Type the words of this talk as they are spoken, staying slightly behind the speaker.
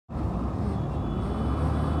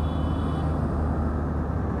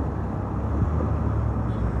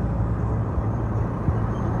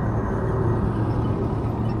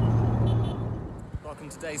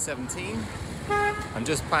day 17. I'm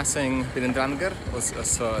just passing Birendranagar or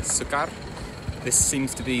Surkhet. This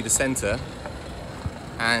seems to be the centre,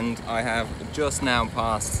 and I have just now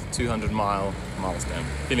passed 200-mile milestone.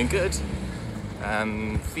 Feeling good.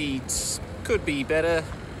 Feet could be better,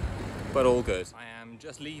 but all good. I am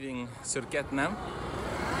just leaving Surkhet now.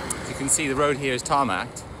 As you can see, the road here is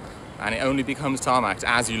tarmacked, and it only becomes tarmacked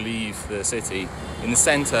as you leave the city. In the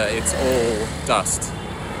centre, it's all dust.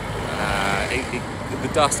 The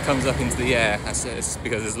dust comes up into the air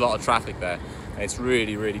because there's a lot of traffic there, and it's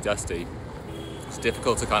really, really dusty. It's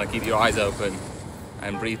difficult to kind of keep your eyes open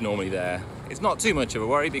and breathe normally there. It's not too much of a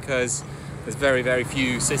worry because there's very, very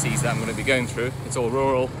few cities that I'm going to be going through. It's all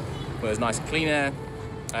rural, where there's nice and clean air.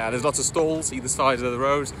 There's lots of stalls either side of the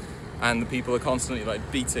road, and the people are constantly like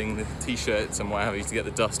beating the t-shirts and what have you to get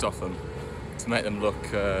the dust off them, to make them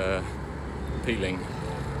look appealing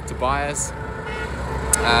to buyers.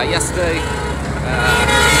 Yesterday,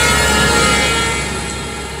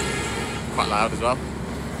 quite loud as well.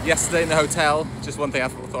 Yesterday in the hotel, just one thing I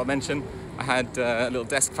thought I'd mention, I had a little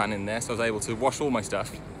desk fan in there, so I was able to wash all my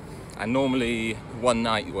stuff. And normally one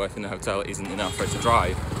night worth in the hotel isn't enough for it to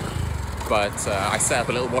dry. But I set up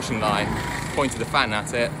a little washing line, pointed the fan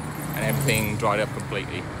at it, and everything dried up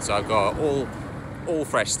completely. So I've got all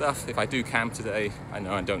fresh stuff. If I do camp today, I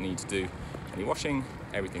know I don't need to do any washing.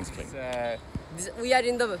 Everything's clean. We are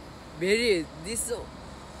in the very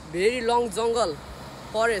long jungle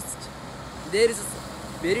forest. There is a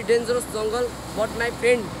very dangerous jungle, but my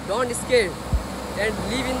friend don't scare and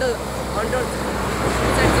live in the inside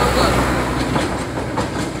jungle.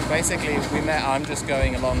 Basically, we met. I'm just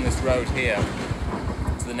going along this road here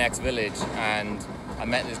to the next village, and I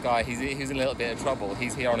met this guy. He's in a little bit of trouble.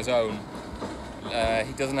 He's here on his own.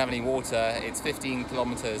 He doesn't have any water. It's 15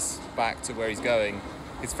 kilometers back to where he's going.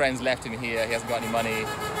 His friends left him here. He hasn't got any money,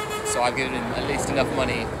 so I've given him at least enough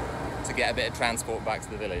money to get a bit of transport back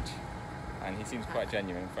to the village. And he seems quite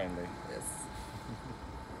genuine and friendly. Yes.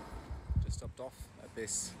 Just stopped off at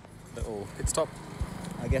this little pit stop.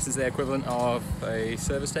 I guess it's the equivalent of a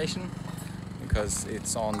service station because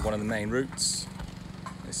it's on one of the main routes.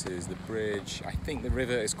 This is the bridge. I think the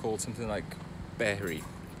river is called something like Berry,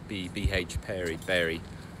 B-H, Berry.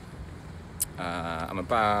 I'm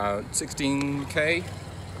about 16k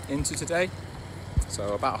into today,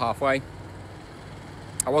 so about halfway.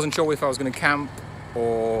 I wasn't sure if I was going to camp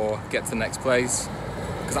or get to the next place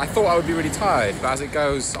because I thought I would be really tired, but as it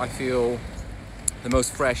goes I feel the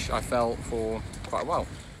most fresh I felt for quite a while.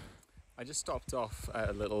 I just stopped off at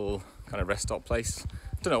a little kind of rest stop place.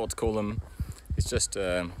 I don't know what to call them. It's just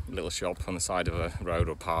a little shop on the side of a road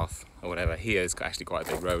or path or whatever. Here is actually quite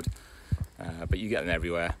a big road, but you get them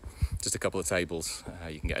everywhere. Just a couple of tables,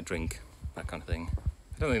 you can get a drink, that kind of thing.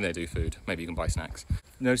 I don't think they do food, maybe you can buy snacks.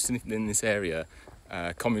 Noticed in this area,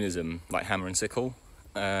 communism, like hammer and sickle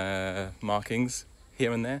markings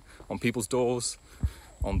here and there, on people's doors,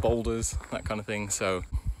 on boulders, that kind of thing. So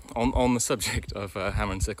on the subject of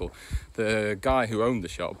hammer and sickle, the guy who owned the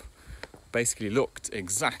shop basically looked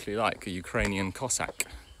exactly like a Ukrainian Cossack,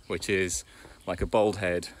 which is like a bald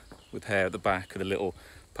head with hair at the back with a little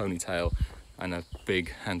ponytail and a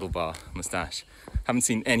big handlebar moustache. Haven't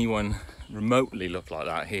seen anyone remotely look like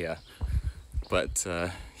that here, but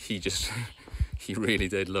he really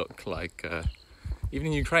did look like, even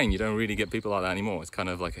in Ukraine you don't really get people like that anymore. It's kind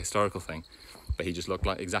of like a historical thing, but he just looked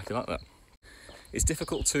like exactly like that. It's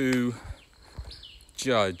difficult to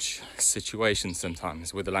judge situations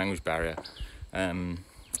sometimes with the language barrier, and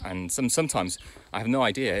sometimes I have no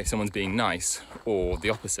idea if someone's being nice or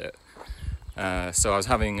the opposite. So I was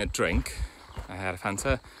having a drink, I had a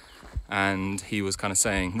Fanta, and he was kind of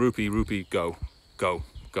saying, rupee, rupee, go, go,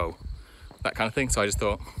 go, that kind of thing. So I just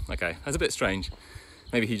thought, okay, that's a bit strange.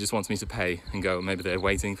 Maybe he just wants me to pay and go, maybe they're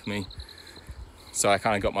waiting for me. So I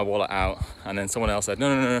kind of got my wallet out, and then someone else said,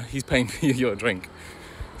 no, he's paying for your drink.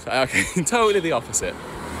 So, okay, totally the opposite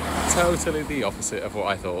of what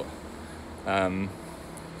I thought.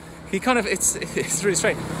 He kind of, it's really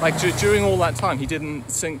strange. Like during all that time, he didn't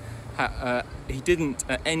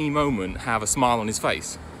at any moment have a smile on his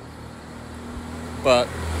face, but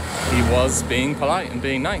he was being polite and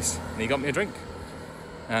being nice, and he got me a drink.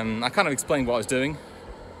 I kind of explained what I was doing.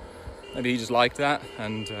 Maybe he just liked that,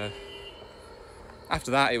 and after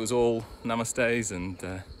that it was all namastes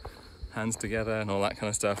and hands together and all that kind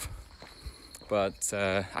of stuff. But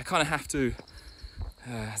I kind of have to,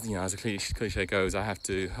 you know, as a cliche goes, I have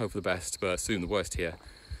to hope for the best but assume the worst here,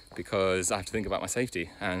 because I have to think about my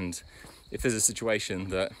safety. And if there's a situation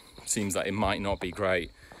that seems that it might not be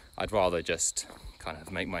great, I'd rather just kind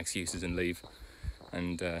of make my excuses and leave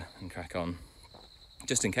and crack on,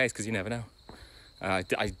 just in case, because you never know. I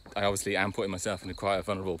obviously am putting myself in quite a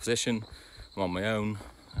vulnerable position. I'm on my own.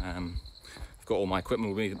 I've got all my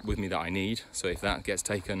equipment with me that I need, so if that gets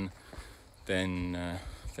taken, then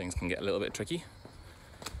things can get a little bit tricky,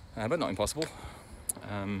 but not impossible.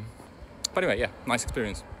 But anyway, yeah, nice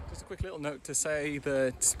experience. Just a quick little note to say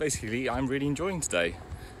that basically I'm really enjoying today.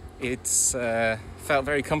 It's felt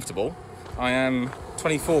very comfortable. I am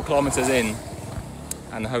 24 kilometers in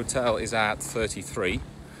and the hotel is at 33.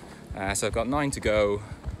 So I've got 9 to go,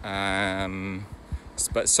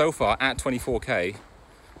 but so far at 24k,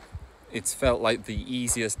 it's felt like the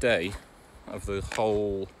easiest day of the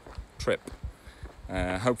whole trip.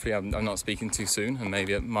 Hopefully I'm not speaking too soon, and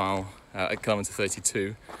maybe at kilometer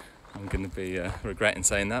 32 I'm going to be regretting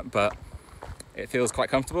saying that, but it feels quite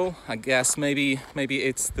comfortable. I guess maybe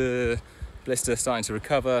it's the blister starting to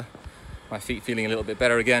recover, my feet feeling a little bit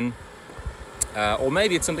better again, or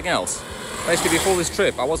maybe it's something else. Basically, before this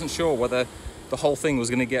trip, I wasn't sure whether the whole thing was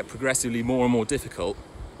going to get progressively more and more difficult,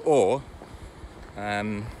 or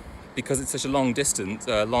because it's such a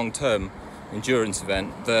long-term endurance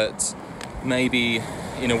event, that maybe,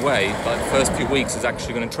 in a way, like the first few weeks is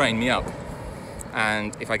actually going to train me up.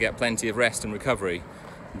 And if I get plenty of rest and recovery,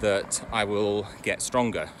 that I will get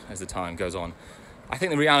stronger as the time goes on. I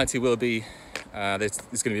think the reality will be there's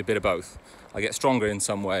going to be a bit of both. I get stronger in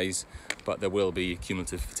some ways, but there will be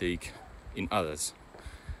cumulative fatigue in others.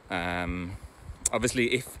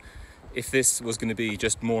 Obviously, if this was going to be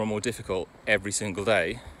just more and more difficult every single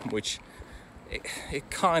day, which it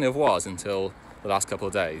kind of was until the last couple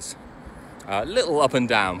of days, a little up and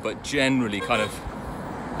down, but generally kind of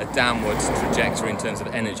a downward trajectory in terms of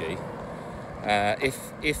energy.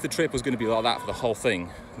 If the trip was going to be like that for the whole thing,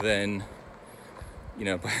 then, you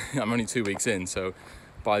know, I'm only 2 weeks in, so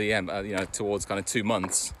by the end, you know, towards kind of 2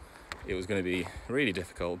 months, it was going to be really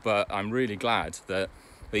difficult. But I'm really glad that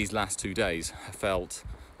these last 2 days have felt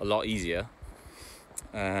a lot easier.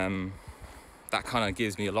 That kind of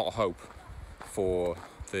gives me a lot of hope for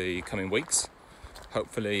the coming weeks.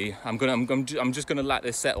 Hopefully, I'm just going to let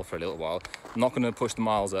this settle for a little while. I'm not going to push the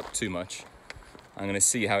miles up too much. I'm going to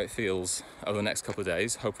see how it feels over the next couple of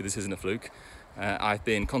days. Hopefully this isn't a fluke. I've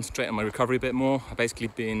been concentrating on my recovery a bit more. I've basically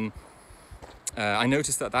been... I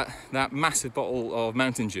noticed that massive bottle of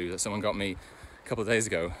Mountain Dew that someone got me a couple of days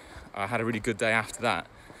ago, I had a really good day after that.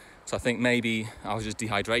 So I think maybe I was just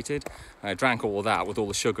dehydrated. I drank all of that with all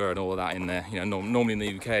the sugar and all of that in there. You know, normally in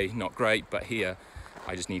the UK, not great, but here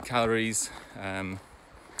I just need calories,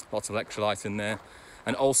 lots of electrolytes in there.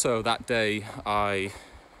 And also that day I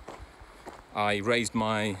raised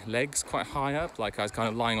my legs quite high up, like I was kind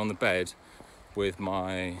of lying on the bed with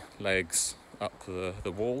my legs up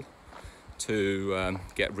the wall to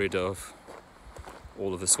get rid of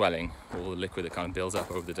all of the swelling, all the liquid that kind of builds up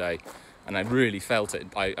over the day. And I really felt it,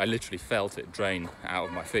 I literally felt it drain out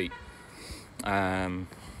of my feet.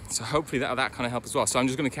 So hopefully that kind of helped as well. So I'm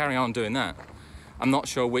just going to carry on doing that. I'm not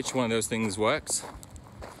sure which one of those things works.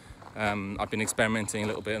 I've been experimenting a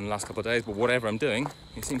little bit in the last couple of days, but whatever I'm doing,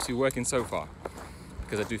 it seems to be working so far,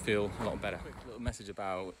 because I do feel a lot better. Quick little message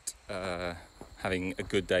about having a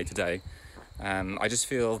good day today. I just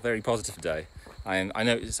feel very positive today. I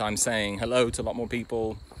notice I'm saying hello to a lot more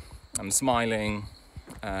people. I'm smiling.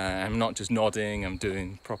 I'm not just nodding. I'm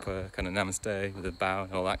doing proper kind of namaste with a bow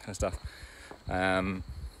and all that kind of stuff. And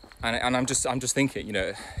I'm just thinking, you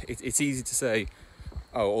know, it's easy to say,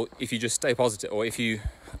 oh, if you just stay positive, or if you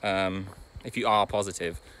are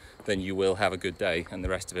positive, then you will have a good day and the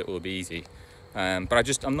rest of it will be easy.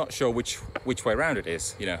 But I'm not sure which way around it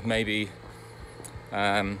is. You know, maybe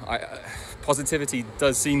positivity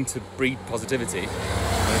does seem to breed positivity, and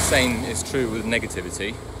the same is true with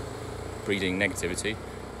negativity, breeding negativity.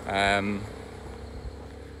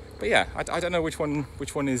 But yeah, I don't know which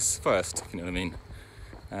one is first, if you know what I mean.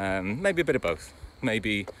 Maybe a bit of both.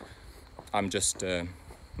 Maybe I'm just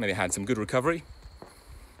maybe I had some good recovery,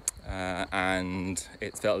 and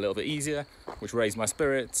it felt a little bit easier, which raised my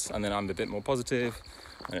spirits, and then I'm a bit more positive,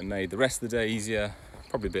 and it made the rest of the day easier.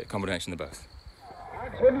 Probably a bit of combination of both.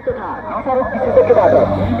 To the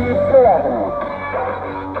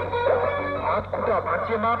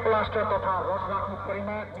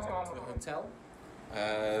hotel.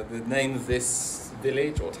 The name of this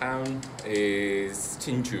village or town is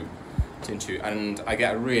Tinchu, and I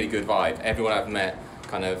get a really good vibe. Everyone I've met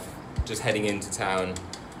kind of just heading into town,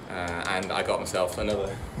 and I got myself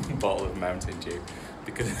another bottle of Mountain Dew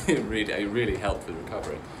because it really helped with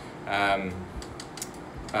recovery.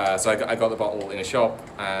 So I got the bottle in a shop,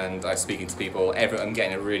 and I was speaking to people. I'm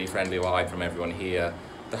getting a really friendly vibe from everyone here.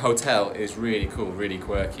 The hotel is really cool, really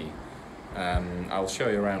quirky. I'll show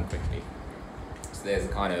you around quickly. So there's a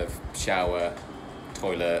kind of shower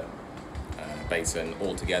toilet, basin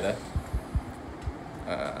all together.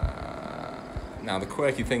 Now the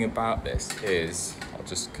quirky thing about this is, I'll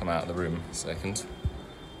just come out of the room a second.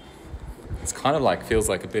 It's kind of like, feels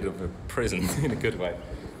like a bit of a prison in a good way.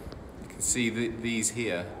 You can see these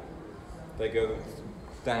here, they go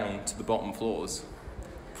down to the bottom floors.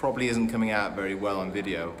 Probably isn't coming out very well on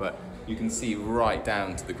video, but you can see right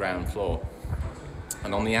down to the ground floor.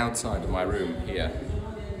 And on the outside of my room here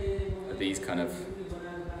are these kind of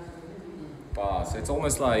bars. So it's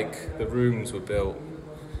almost like the rooms were built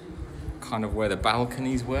kind of where the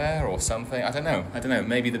balconies were or something. I don't know.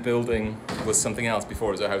 Maybe the building was something else before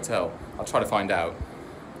it was a hotel. I'll try to find out.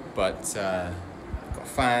 But got a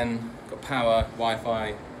fan, got power,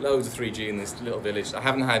 Wi-Fi, loads of 3G in this little village. I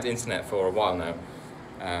haven't had internet for a while now.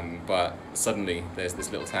 But suddenly there's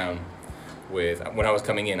this little town with, when I was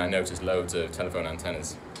coming in, I noticed loads of telephone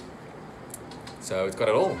antennas. So it's got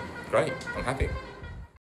it all. Great, I'm happy.